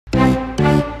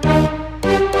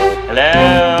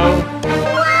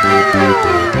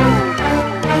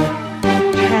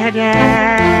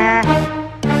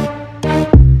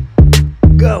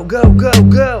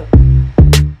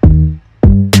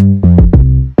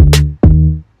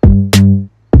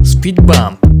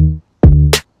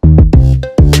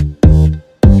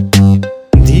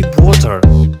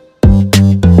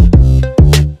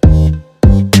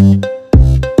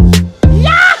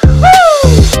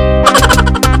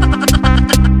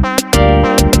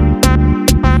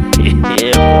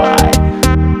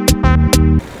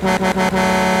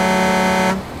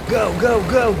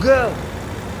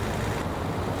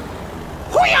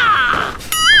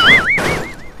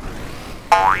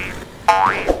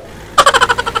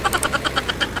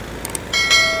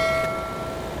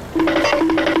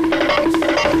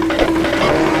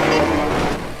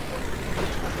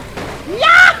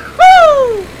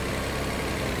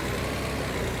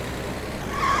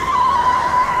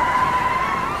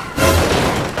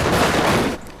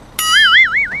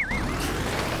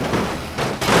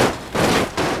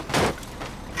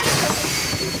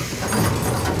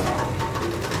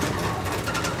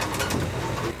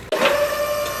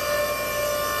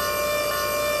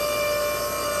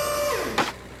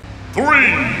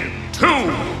Three,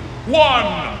 two,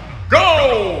 one,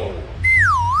 go!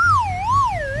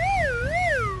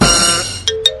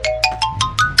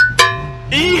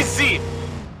 Easy!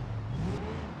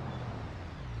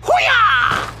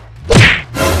 Hoo-yah!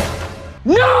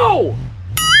 No!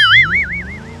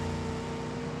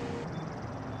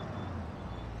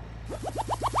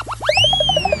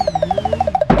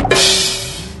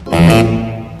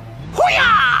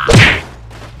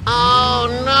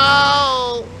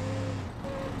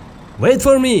 Wait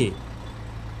for me!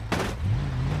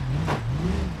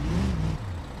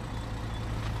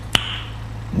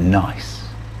 Nice.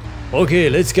 Okay,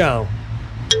 let's go.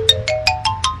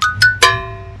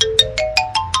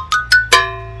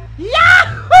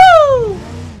 Yahoo!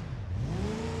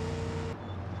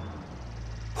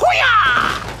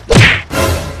 Hoo-yah!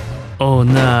 Oh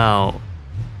no.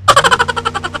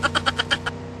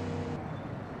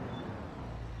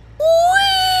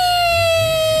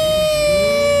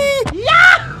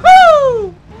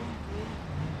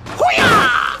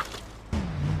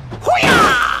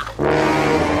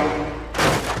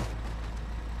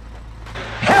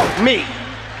 Me!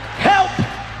 Help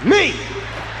me!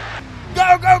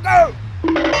 Go, go, go!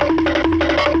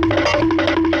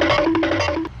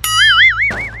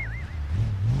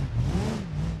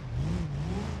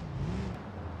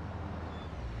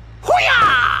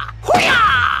 Hoo-yah!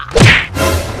 Hoo-yah!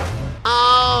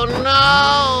 Oh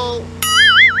no!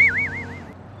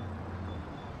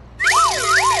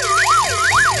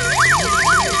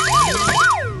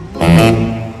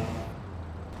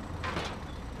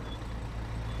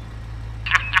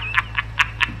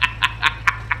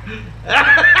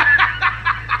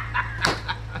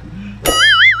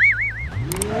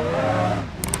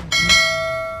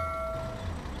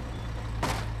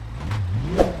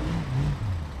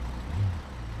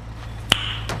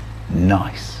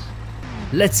 Nice.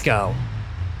 Let's go.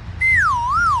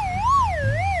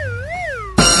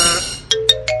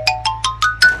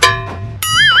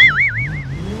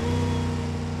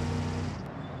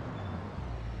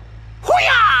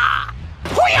 Hoo-yah!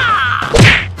 Hoo-yah!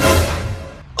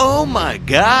 Oh my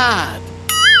God!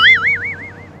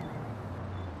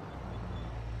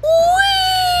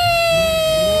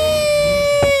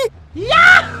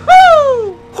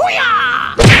 Yahoo!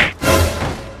 Hoo-yah!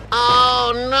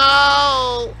 Oh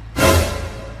no!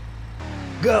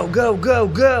 Go, go, go,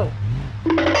 go!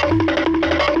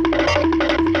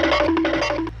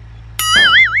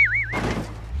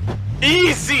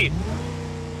 Easy!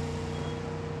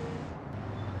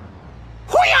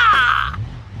 Hoo-yah!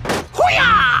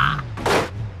 Hoo-yah!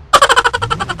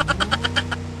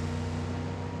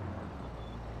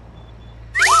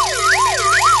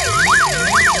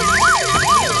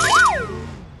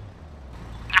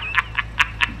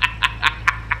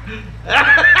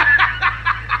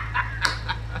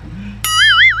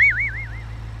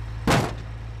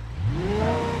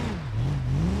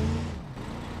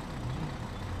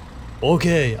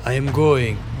 Okay, I am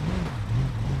going.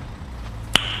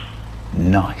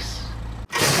 Nice.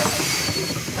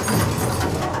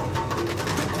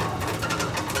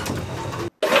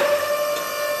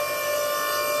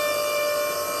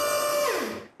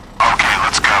 Okay,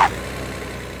 let's go.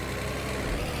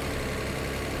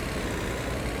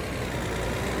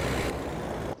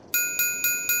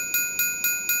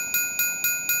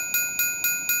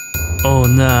 Oh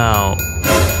no.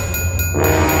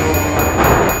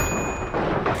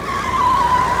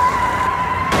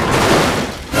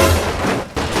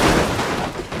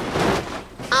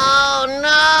 Oh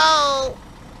no!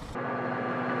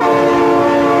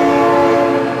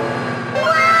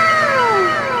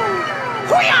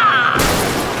 Hoo-yah!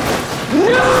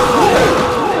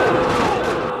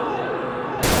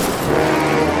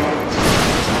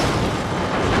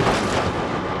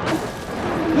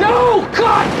 No!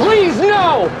 God, please,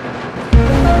 no!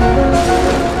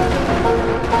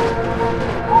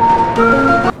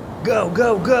 Go,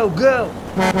 go, go, go!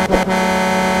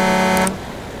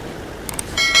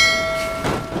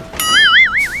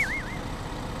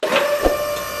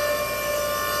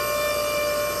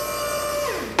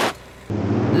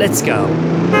 Let's go.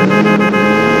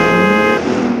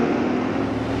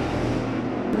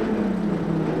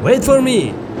 Wait for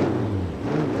me.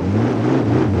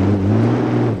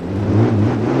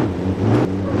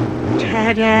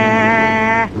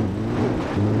 Ta-da!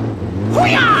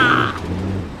 Hoo-yah!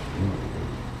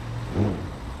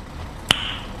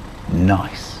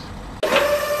 Nice.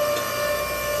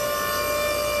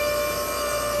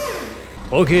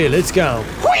 Okay, let's go.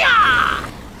 Hoo-yah!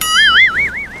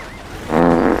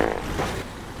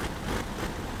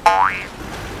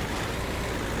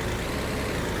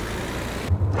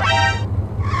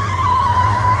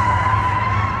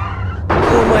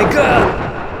 Oh my god!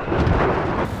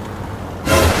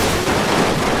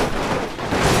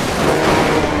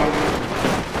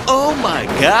 Oh my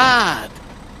God!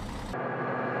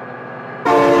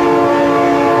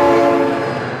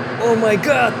 Oh my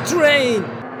god, train!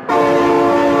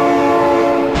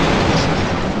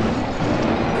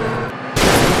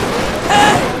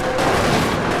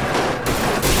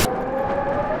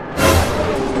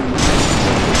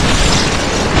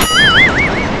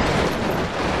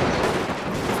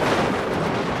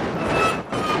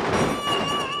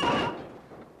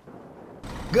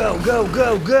 Go, go,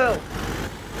 go, go!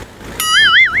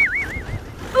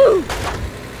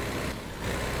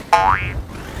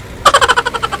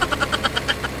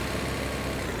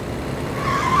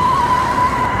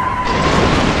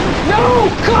 No!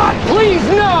 God, please,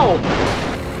 no!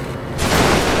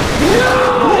 No!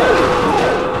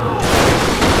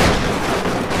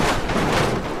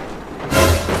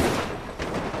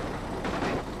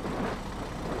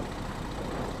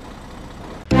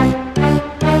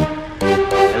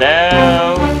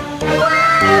 Hello?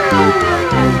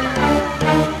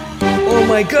 Oh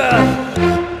my god!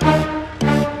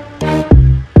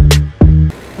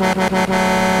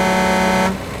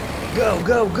 Go,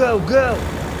 go, go, go!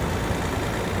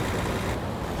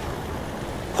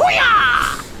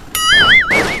 Hoo-yah!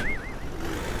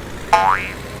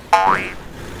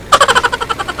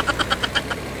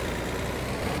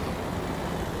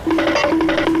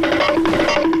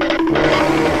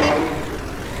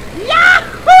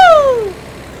 Yahoo!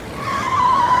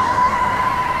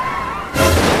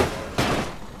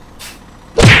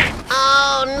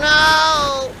 Oh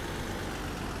no!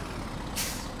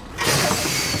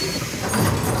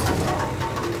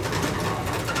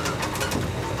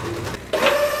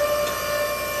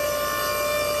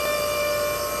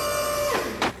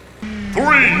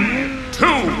 Three,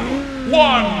 two,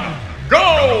 one, go!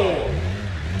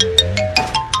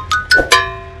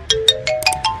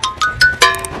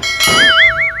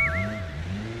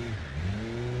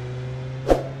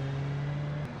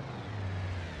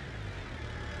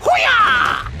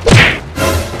 Hoo-yah!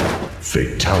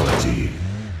 Fatality.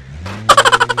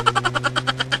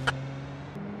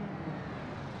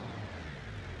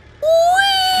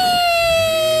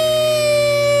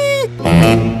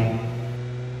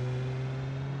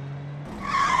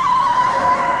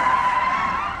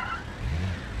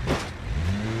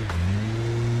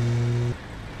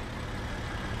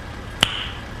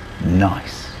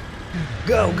 Nice.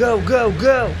 Go, go, go,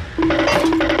 go!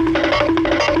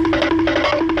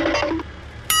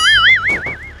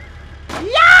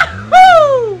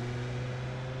 Yahoo!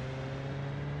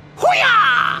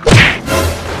 Hoo-yah!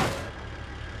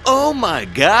 Oh my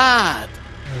God!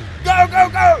 Go, go,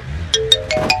 go!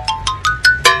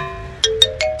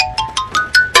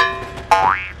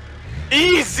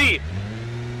 Easy!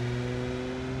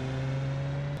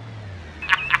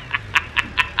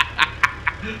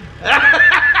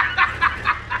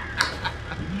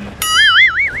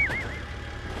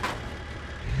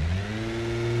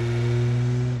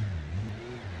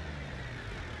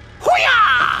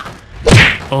 Hoo-yah!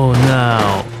 Oh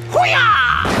no! Hoo-yah!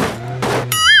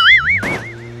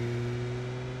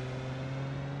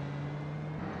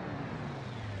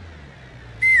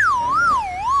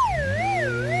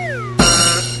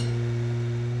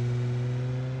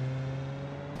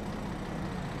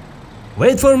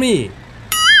 Wait for me!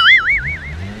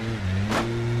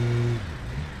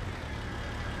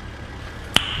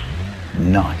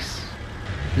 Nice.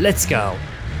 Let's go!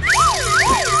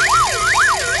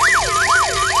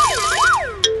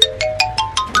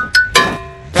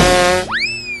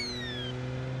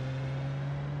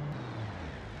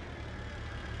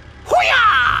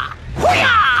 Hoo-yah!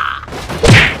 Hoo-yah!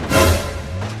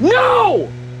 No!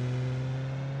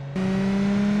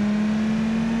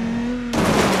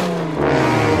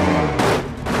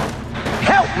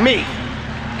 Help me!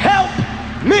 Help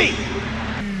me!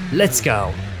 Let's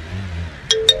go!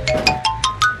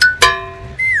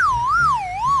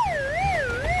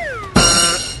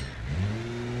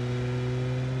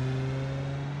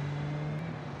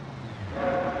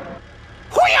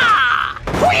 Hoo-yah!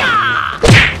 Hoo-yah!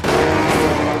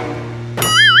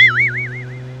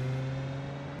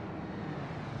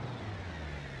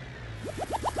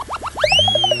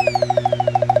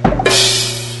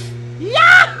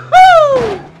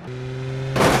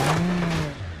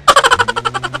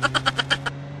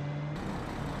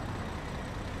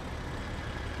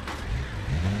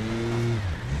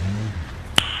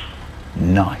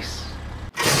 Nice.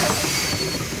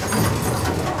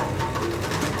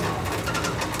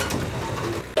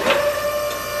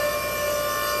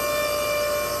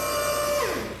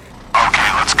 Okay,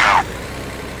 let's go.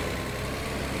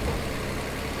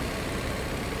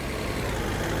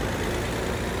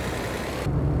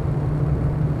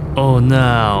 Oh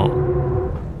no.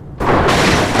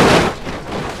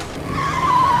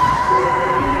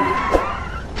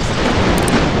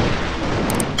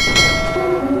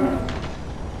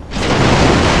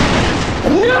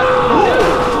 No!